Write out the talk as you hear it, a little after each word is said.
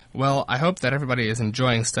Well, I hope that everybody is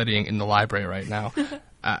enjoying studying in the library right now.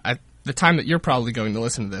 At the time that you're probably going to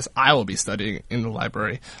listen to this, I will be studying in the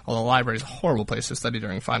library. Although the library is a horrible place to study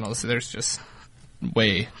during finals. So there's just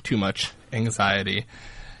way too much anxiety,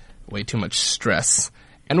 way too much stress,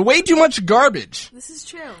 and way too much garbage. This is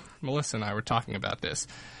true. Melissa and I were talking about this.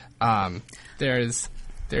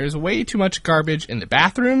 There's way too much garbage in the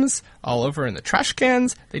bathrooms, all over in the trash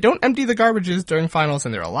cans. They don't empty the garbages during finals,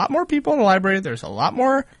 and there are a lot more people in the library. There's a lot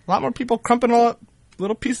more people crumping all up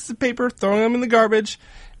little pieces of paper, throwing them in the garbage,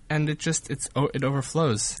 and it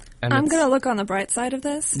overflows. And I'm going to look on the bright side of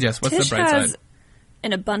this. Yes, what's Tisch the bright side? has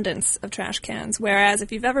an abundance of trash cans, whereas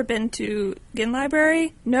if you've ever been to Ginn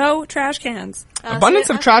Library, no trash cans. Abundance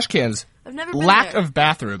of trash cans. I've never been Lack there. of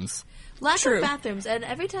bathrooms. Lack of bathrooms, and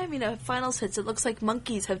every time, finals hits, it looks like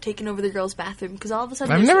monkeys have taken over the girls' bathroom, because all of a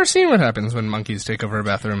sudden... I've never seen what happens when monkeys take over a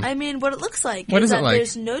bathroom. I mean, what it looks like What is that it like?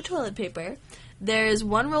 there's no toilet paper, there's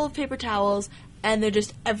one roll of paper towels, and they're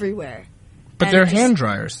just everywhere. But And they're just- hand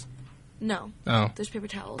dryers. No. Oh. There's paper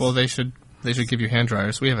towels. Well, they should give you hand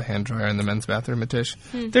dryers. We have a hand dryer in the men's bathroom at Tisch.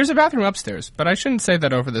 There's a bathroom upstairs, but I shouldn't say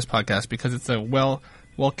that over this podcast because it's a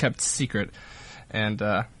well-kept secret, and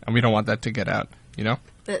we don't want that to get out, you know?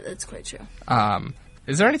 That's quite true.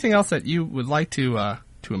 Is there anything else that you would like to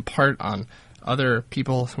impart on other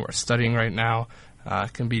people who are studying right now?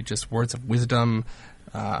 It can be just words of wisdom.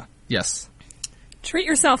 Yes. Treat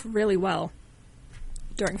yourself really well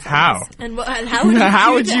during How? finals. And how would you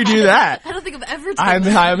How would you do that? I don't think I've ever done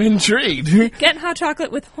that. I'm intrigued. Get hot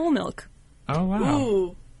chocolate with whole milk. Oh,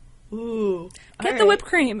 wow. Ooh. Get the whipped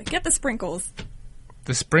cream. Get the sprinkles.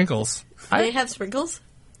 The sprinkles. They have sprinkles?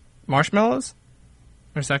 Marshmallows?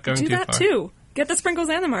 Or is that going Do too that far? too. Get the sprinkles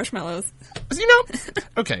and the marshmallows. You know,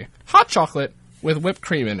 okay, hot chocolate with whipped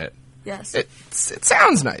cream in it. Yes. It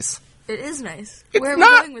sounds nice. It is nice. It's Where are we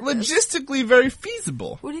not going with this? logistically very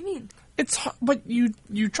feasible. What do you mean? It's hot, but you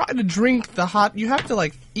try to drink the hot. You have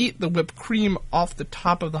to eat the whipped cream off the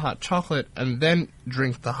top of the hot chocolate and then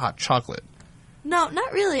drink the hot chocolate. No,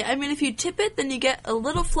 not really. I mean, if you tip it, then you get a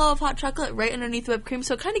little flow of hot chocolate right underneath the whipped cream,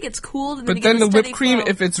 so it kind of gets cooled. And But then then you the get a whipped steady cream, flow.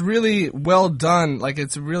 if it's really well done,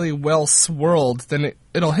 it's really well swirled, then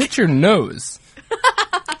it'll hit your nose.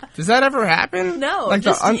 Does that ever happen? No, the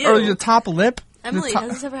just you. or the top lip. Emily, has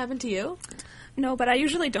this ever happened to you? No, but I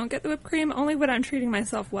usually don't get the whipped cream, only when I'm treating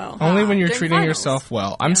myself well. Only when you're during treating finals. yourself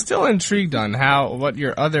well. I'm still intrigued on what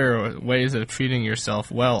your other ways of treating yourself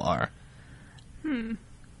well are.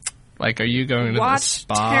 Are you going to the Watch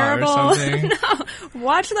spa terrible. or something? No,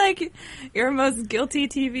 watch your most guilty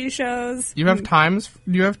TV shows. You have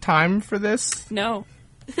time for this? No.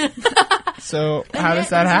 So how And does yet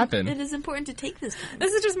that it is- happen? It is important to take this time.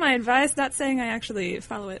 This is just my advice, not saying I actually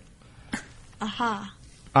follow it. Aha.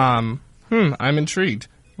 I'm intrigued.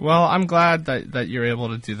 Well, I'm glad that you're able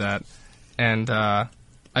to do that. And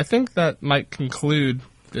I think that might conclude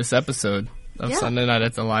this episode of Yeah. Sunday Night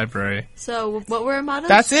at the Library. So, what were our mottos?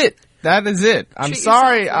 That's it. That is it. I'm Treat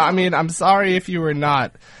sorry. yourself well. I mean, I'm sorry if you were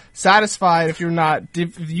not satisfied, if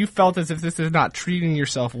you felt as if this is not treating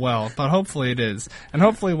yourself well, but hopefully it is. And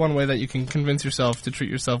hopefully one way that you can convince yourself to treat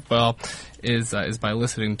yourself well is by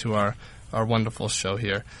listening to our wonderful show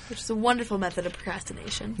here. Which is a wonderful method of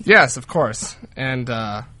procrastination. Yes, of course. And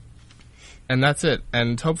that's it.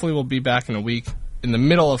 And hopefully we'll be back in a week in the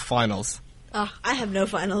middle of finals. I have no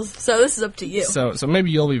finals, so this is up to you. So maybe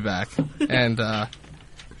you'll be back.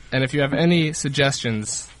 And if you have any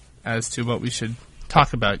suggestions as to what we should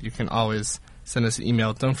talk about, you can always send us an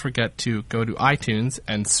email. Don't forget to go to iTunes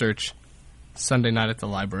and search Sunday Night at the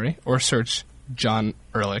Library, or search Jonathan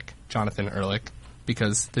Ehrlich,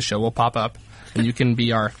 because the show will pop up, and you can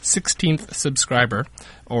be our 16th subscriber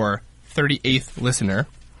or 38th listener.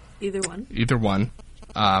 Either one.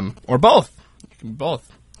 Or both. You can be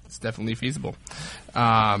both. It's definitely feasible.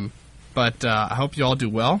 But I hope you all do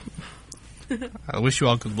well. I wish you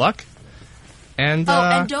all good luck. And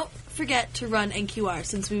and don't forget to run NQR,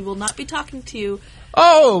 since we will not be talking to you. We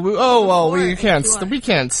can't. NQR. We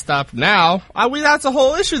can't stop now. That's a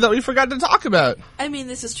whole issue that we forgot to talk about. I mean,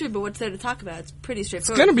 this is true, but what's there to talk about? It's pretty It's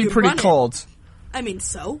straightforward. going to be You pretty run it. cold. I mean,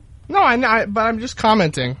 so? No, I know, but I'm just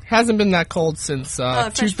commenting. Hasn't been that cold since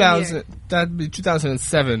freshman 2000. year. That'd be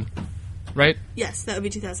 2007, right? Yes, that would be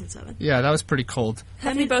 2007. Yeah, that was pretty cold.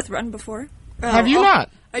 Have you both run before? Have you not?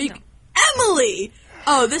 Are you... Emily!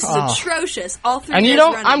 Oh, this is atrocious. All three And of you us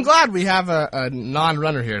know, running. I'm glad we have a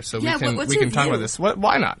non-runner here, so Yeah, we what's can your talk view? about this.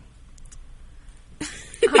 Why not?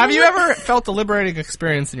 Have you ever felt a liberating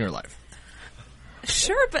experience in your life?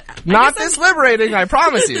 Sure, but Not this liberating, I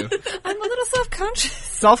promise you. I'm a little self-conscious.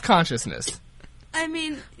 Self-consciousness. I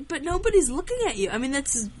mean, but nobody's looking at you. I mean,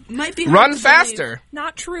 might be hard Run to faster.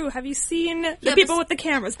 Not true. Have you seen the people with the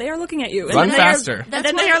cameras? They are looking at you. Run faster. And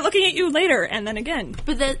then they are looking at you later, and then again.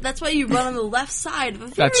 But that's why you run on the left side of a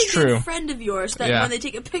very That's true. good friend of yours, that when they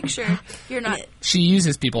take a picture, you're not... She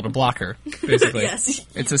uses people to block her, basically. Yes.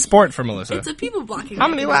 It's a sport for Melissa. It's a people blocking. How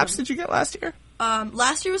many laps did you get last year?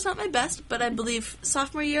 Last year was not my best, but I believe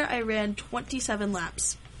sophomore year I ran 27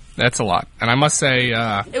 laps. That's a lot, and I must say,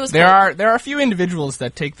 there are a few individuals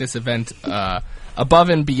that take this event above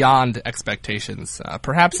and beyond expectations.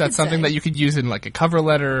 Perhaps that's something that you could use in like a cover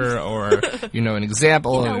letter or an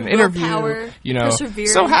example in an interview.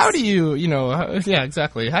 Perseverance. So how do you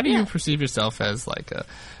exactly? How do you perceive yourself as like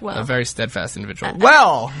a very steadfast individual?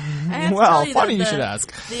 Funny you should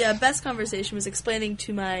ask. The best conversation was explaining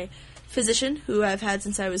to my physician, who I've had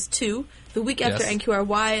since I was 2, the week after NQR,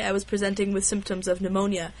 why I was presenting with symptoms of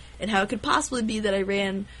pneumonia and how it could possibly be that I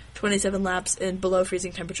ran 27 laps in below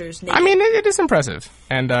freezing temperatures naked. I mean, it is impressive,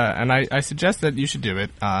 and I suggest that you should do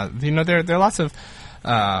it. There are lots of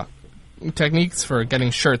techniques for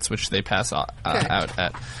getting shirts, which they pass out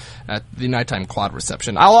at the nighttime quad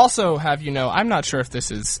reception. I'll also have I'm not sure if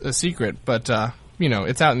this is a secret, but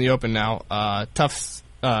it's out in the open now. Tufts.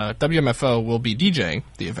 WMFO will be DJing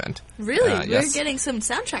the event. Really? Yes. We're getting some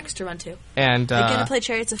soundtracks to run to. And We're going to play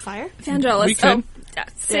Chariots of Fire? Vangelis. We could.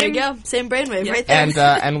 There you go. Same brainwave right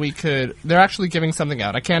there. And we could. They're actually giving something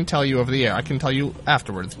out. I can't tell you over the air. I can tell you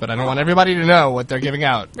afterwards, but I don't want everybody to know what they're giving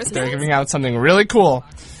out. They're giving out something really cool.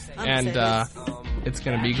 It's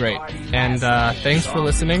going to be great. And thanks for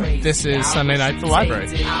listening. This is Sunday Night at the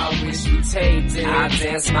Library. I wish we taped it. I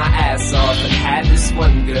danced my ass off and had this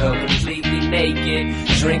one girl completely naked.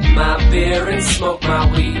 Drink my beer and smoke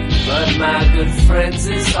my weed. But my good friends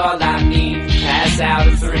is all I need. Pass out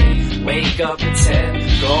at 3, wake up at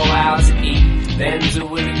 10, go out to eat, then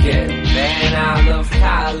do it again. Man, I love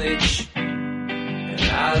college, and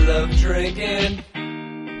I love drinking.